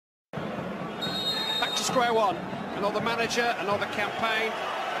square one. Another manager, another campaign,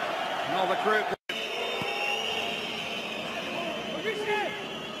 another group.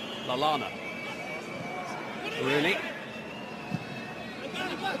 Lallana. Rooney.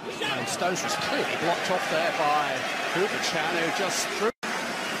 And Stones was clearly blocked off there by Chan, who just threw.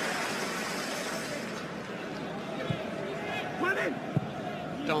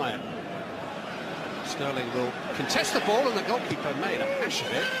 Dyer. Sterling will contest the ball, and the goalkeeper made a hash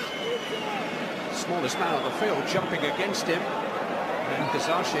of it. Smallest man on the field jumping against him, and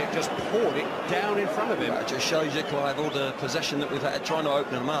Kazashi just poured it down in front of him. That just shows you, Clive, all the possession that we've had trying to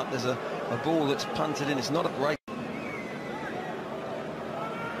open them up. There's a ball that's punted in. It's not a great.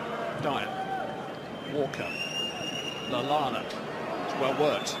 Dyer. Walker. Lallana. It's well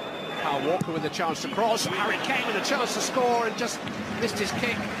worked. Kyle Walker with a chance to cross. Harry Kane with a chance to score and just missed his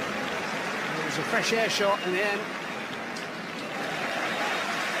kick. It was a fresh air shot in the end.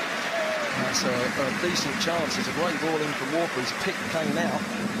 That's a decent chance. It's a great ball in from Walker. He's picked Kane out.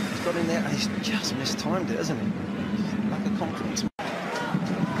 He's got in there and he's just mistimed it, hasn't he? Lack of confidence. Mack.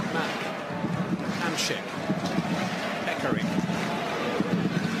 Hamsik. Peckering.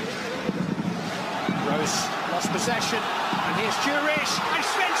 Rose lost possession. And here's Juric. And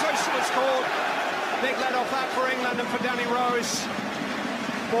Svensson scored. Big let off that for England and for Danny Rose.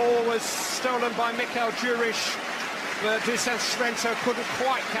 Ball was stolen by Mikhail Juric. But Dusan Svensson couldn't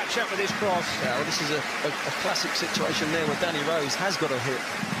quite catch up with his cross. Yeah, well, this is a classic situation there where Danny Rose has got to hit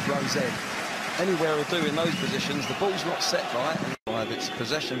Rose head. Anywhere will do in those positions. The ball's not set right. It's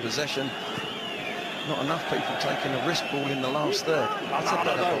possession. Not enough people taking a risk ball in the last third. That's a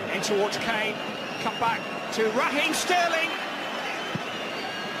better ball. In towards Kane. Cut back to Raheem Sterling.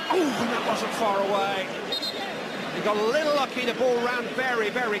 Oh, and that wasn't far away. He got a little lucky. The ball ran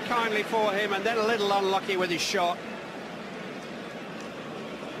very, very kindly for him, and then a little unlucky with his shot.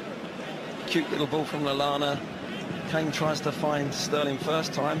 Cute little ball from Lallana. Kane tries to find Sterling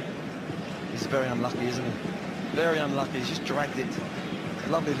first time. He's very unlucky, isn't he? Very unlucky. He's just dragged it.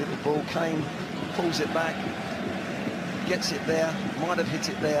 Lovely little ball. Kane pulls it back, gets it there, might have hit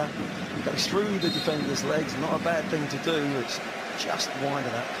it there, goes through the defender's legs. Not a bad thing to do. It's just wide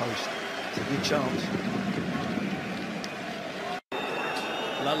of that post. It's a good chance.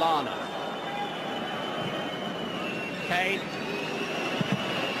 Lallana. Kane.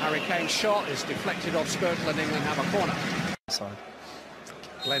 Harry Kane's shot is deflected off Skirtle, and England have a corner. Sorry.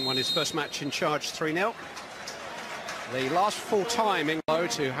 Glenn won his first match in charge 3-0. The last full time in low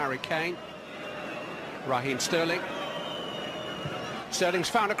to Harry Kane. Raheem Sterling. Sterling's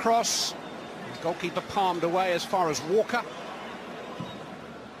found a cross. Goalkeeper palmed away as far as Walker.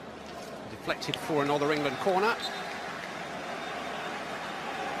 Deflected for another England corner.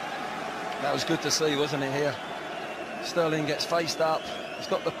 That was good to see, wasn't it, here? Sterling gets faced up. He's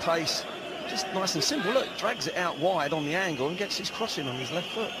got the pace. Just nice and simple. Look, drags it out wide on the angle and gets his crossing on his left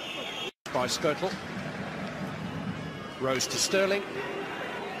foot. By Skirtle. Rose to Sterling.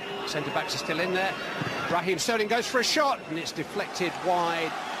 Centre-backs are still in there. Raheem Sterling goes for a shot, and it's deflected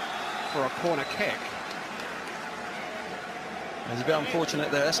wide for a corner kick. It's a bit unfortunate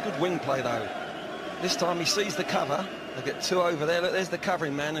there. That's good wing play, though. This time he sees the cover. They get two over there. Look, there's the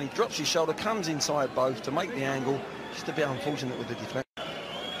covering man, and he drops his shoulder, comes inside both to make the angle. Just a bit unfortunate with the defence.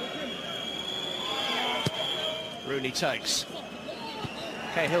 Rooney takes.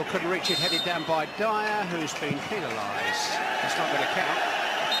 Cahill couldn't reach it, headed down by Dyer, who's been penalised. It's not going to count.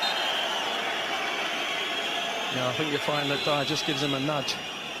 Yeah, I think you'll find that Dyer just gives him a nudge.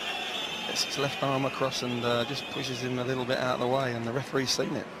 Gets his left arm across and just pushes him a little bit out of the way, and the referee's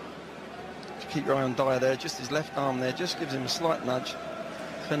seen it. Keep your eye on Dyer there, just his left arm there, just gives him a slight nudge.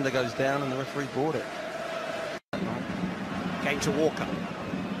 Defender goes down and the referee bought it. Came to Walker.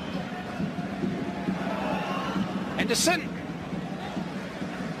 Henderson.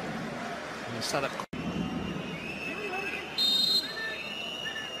 And set up.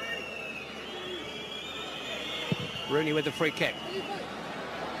 Rooney with the free kick.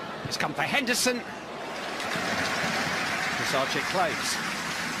 It's come for Henderson. Kazashi claims.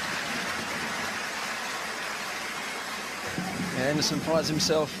 Yeah, Henderson finds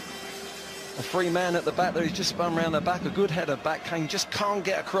himself a free man at the back there. He's just spun round the back. A good header back. Kane just can't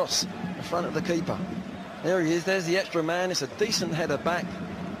get across in front of the keeper. There he is. There's the extra man. It's a decent header back.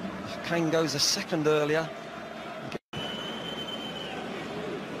 If Kane goes a second earlier.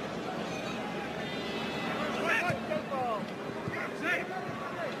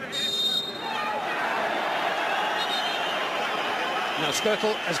 Now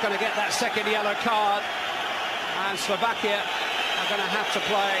Skirtle is going to get that second yellow card, and Slovakia are going to have to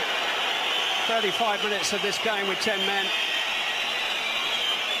play 35 minutes of this game with 10 men.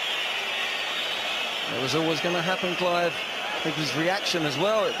 It was always going to happen, Clive. I think his reaction as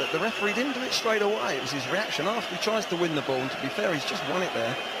well, but the referee didn't do it straight away. It was his reaction after he tries to win the ball, and to be fair, he's just won it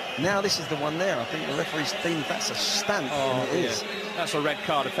there. Now this is the one there. I think the referee's deemed that's a stamp, and it is. That's a red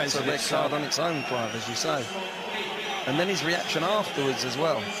card offence. It's a red card on its own, Clive, as you say. And then his reaction afterwards as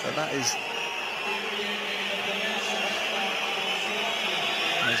well. But that is...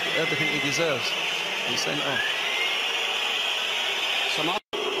 He's got everything he deserves. He's sent off.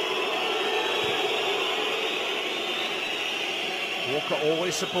 Walker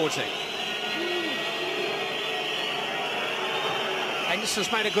always supporting. Hengst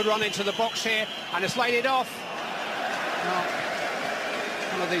has made a good run into the box here and has laid it off. Well,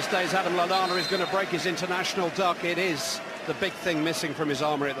 one of these days Adam Lallana is going to break his international duck. It is the big thing missing from his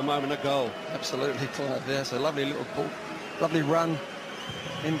armoury at the moment, a goal. Absolutely, Clive. Yes, a lovely little ball, lovely run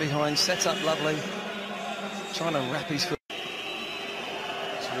in behind, set up lovely, trying to wrap his foot.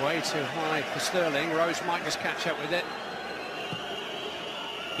 It's way too high for Sterling. Rose might just catch up with it.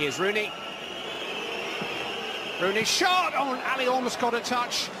 Here's Rooney. Rooney's shot! Oh, and Ali almost got a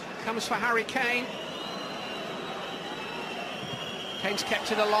touch. Comes for Harry Kane. Kane's kept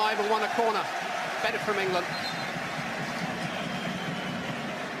it alive and won a corner. Better from England.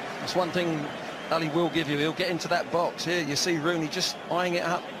 That's one thing Ali will give you. He'll get into that box. Here you see Rooney just eyeing it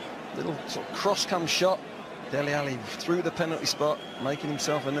up. Little sort of cross-come shot. Dele Alli through the penalty spot, making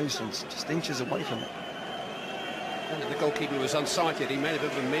himself a nuisance. Just inches away from it. And the goalkeeper was unsighted. He made a bit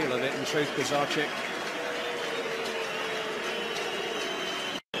of a meal of it, in truth, Kazarczyk.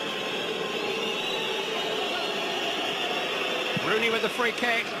 Rooney with the free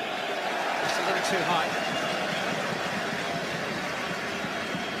kick. Just a little too high.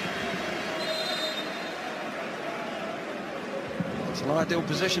 It's an ideal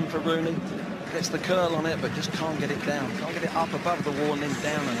position for Rooney. Gets the curl on it, but just can't get it down. Can't get it up above the wall and then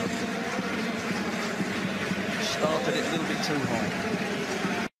down enough. Started it a little bit too high.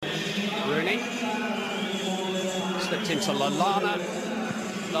 Rooney. Slipped into Lallana.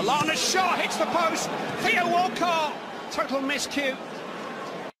 Lallana's shot hits the post. Theo Walcott. Total miscue.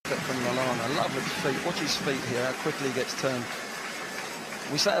 From Lallana. Lovely feet. Watch his feet here, how quickly he gets turned.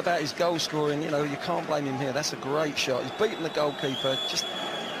 We say about his goal scoring, you know, you can't blame him here. That's a great shot. He's beaten the goalkeeper, just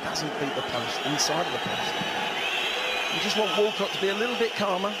doesn't beat the post, inside of the post. You just want Walcott to be a little bit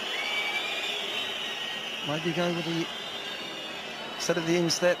calmer. Maybe go with the, instead of the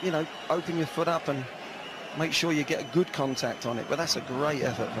instep, you know, open your foot up and make sure you get a good contact on it. But that's a great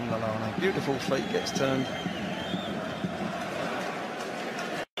effort from Lallana. Beautiful feet, gets turned.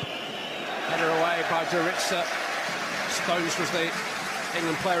 Header away by Duritsa. Stones was the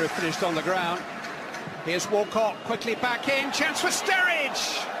England player who finished on the ground. Here's Walcott, quickly back in, chance for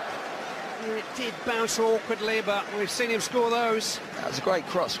Sturridge! It did bounce awkwardly, but we've seen him score those. That was a great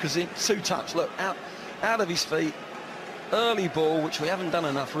cross, because in two touch, look, out of his feet, early ball, which we haven't done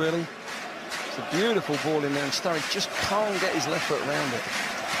enough, really. It's a beautiful ball in there, and Sturridge just can't get his left foot around it.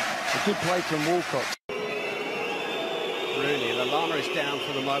 It's a good play from Walcott. Really, Lallana is down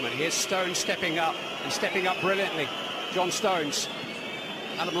for the moment. Here's Stones stepping up, and stepping up brilliantly. John Stones.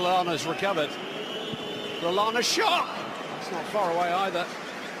 Adam Lallana's recovered. Lallana's shot! It's not far away either.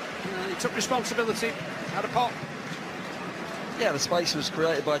 He took responsibility, had a pop. Yeah, the space was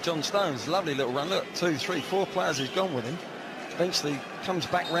created by John Stones. Lovely little run. Look, 2, 3, 4 players who's gone with him. Eventually comes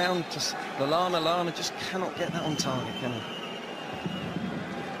back round to Lallana. Lallana just cannot get that on target, can he?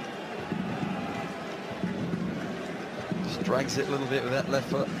 Just drags it a little bit with that left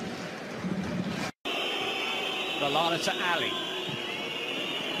foot. Lallana to Ali.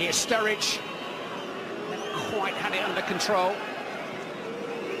 Here's Sturridge. Never quite had it under control.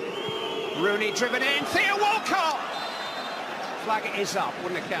 Rooney driven in. Theo Walcott! Flag is up,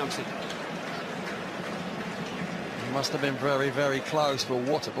 wouldn't have counted. It must have been very, very close, but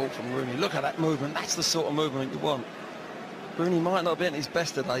what a ball from Rooney. Look at that movement. That's the sort of movement you want. Rooney might not have been at his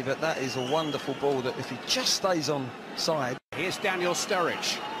best today, but that is a wonderful ball that if he just stays on side. Here's Daniel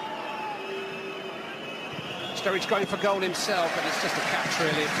Sturridge. Sturridge going for goal himself, and it's just a catch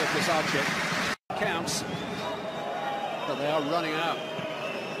really for Kazarczyk. Counts. But they are running out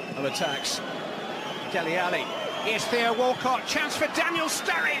of attacks. Dele Alli. Here's Theo Walcott. Chance for Daniel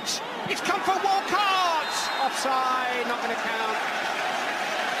Sturridge. It's come for Walcott! Offside, not going to count.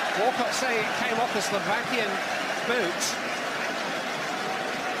 Walcott say it came off the Slovakian boot.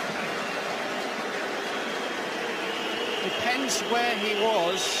 Depends where he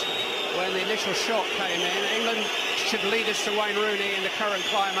was when the initial shot came in. England should lead us to Wayne Rooney in the current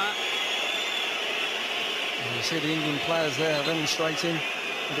climate. And you see the England players there demonstrating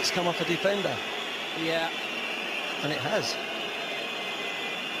that it's come off a defender. Yeah. And it has.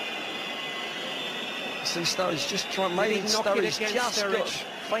 see Sturridge just made Sturridge just got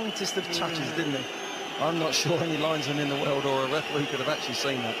faintest of touches, didn't he? I'm not sure any linesman in the world or a referee could have actually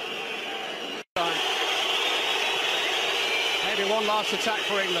seen that. Maybe one last attack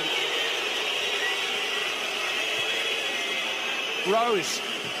for England. Rose.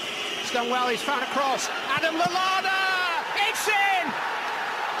 It's done well, he's found a cross. Adam Lallana! It's in!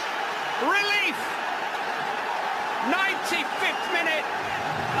 Relief! 95th minute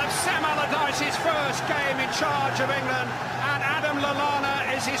of Sam Allardyce's first game in charge of England, and Adam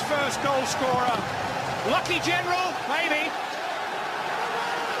Lallana is his first goal scorer. Lucky general, maybe.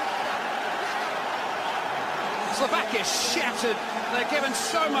 Slovakia shattered. They're given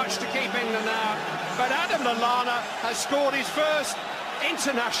so much to keep England out, but Adam Lallana has scored his first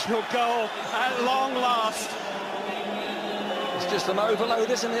international goal at long last. It's just an overload,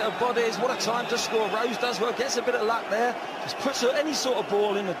 isn't it, of bodies. What a time to score. Rose does well, gets a bit of luck there, just puts any sort of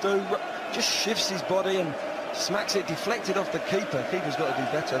ball in the do, just shifts his body and smacks it deflected off the keeper. Keeper's got to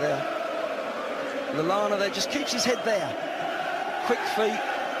do better there. Lallana there just keeps his head there. Quick feet,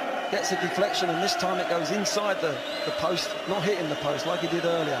 gets a deflection, and this time it goes inside the post, not hitting the post like he did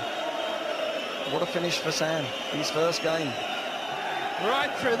earlier. What a finish for Sam in his first game.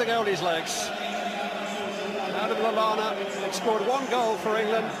 Right through the goalie's legs. Adam Lallana scored one goal for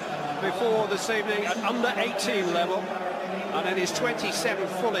England before this evening at under 18 level, and in his 27th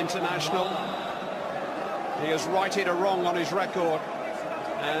full international he has righted a wrong on his record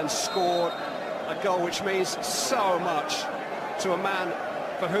and scored a goal which means so much to a man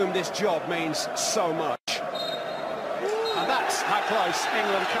for whom this job means so much. And that's how close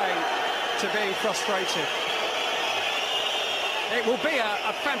England came to being frustrated. It will be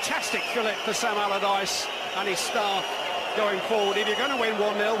a fantastic fillip for Sam Allardyce and his staff going forward. If you're going to win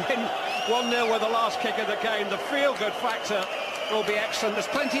 1-0, win 1-0 with the last kick of the game. The feel-good factor will be excellent. There's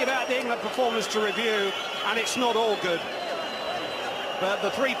plenty about the England performance to review, and it's not all good. But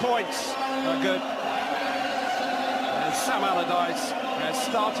the 3 points are good. And Sam Allardyce has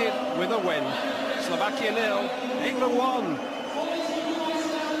started with a win. Slovakia 0, England 1.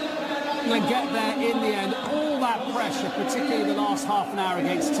 England get there in the end. All that pressure, particularly the last half an hour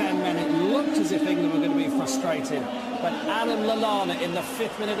against 10 men, it looked as if England were going to be frustrated. But Adam Lallana in the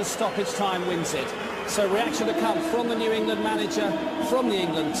 5th minute of stoppage time wins it. So reaction to come from the New England manager, from the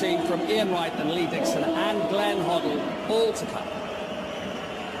England team, from Ian Wright and Lee Dixon and Glenn Hoddle, all to come.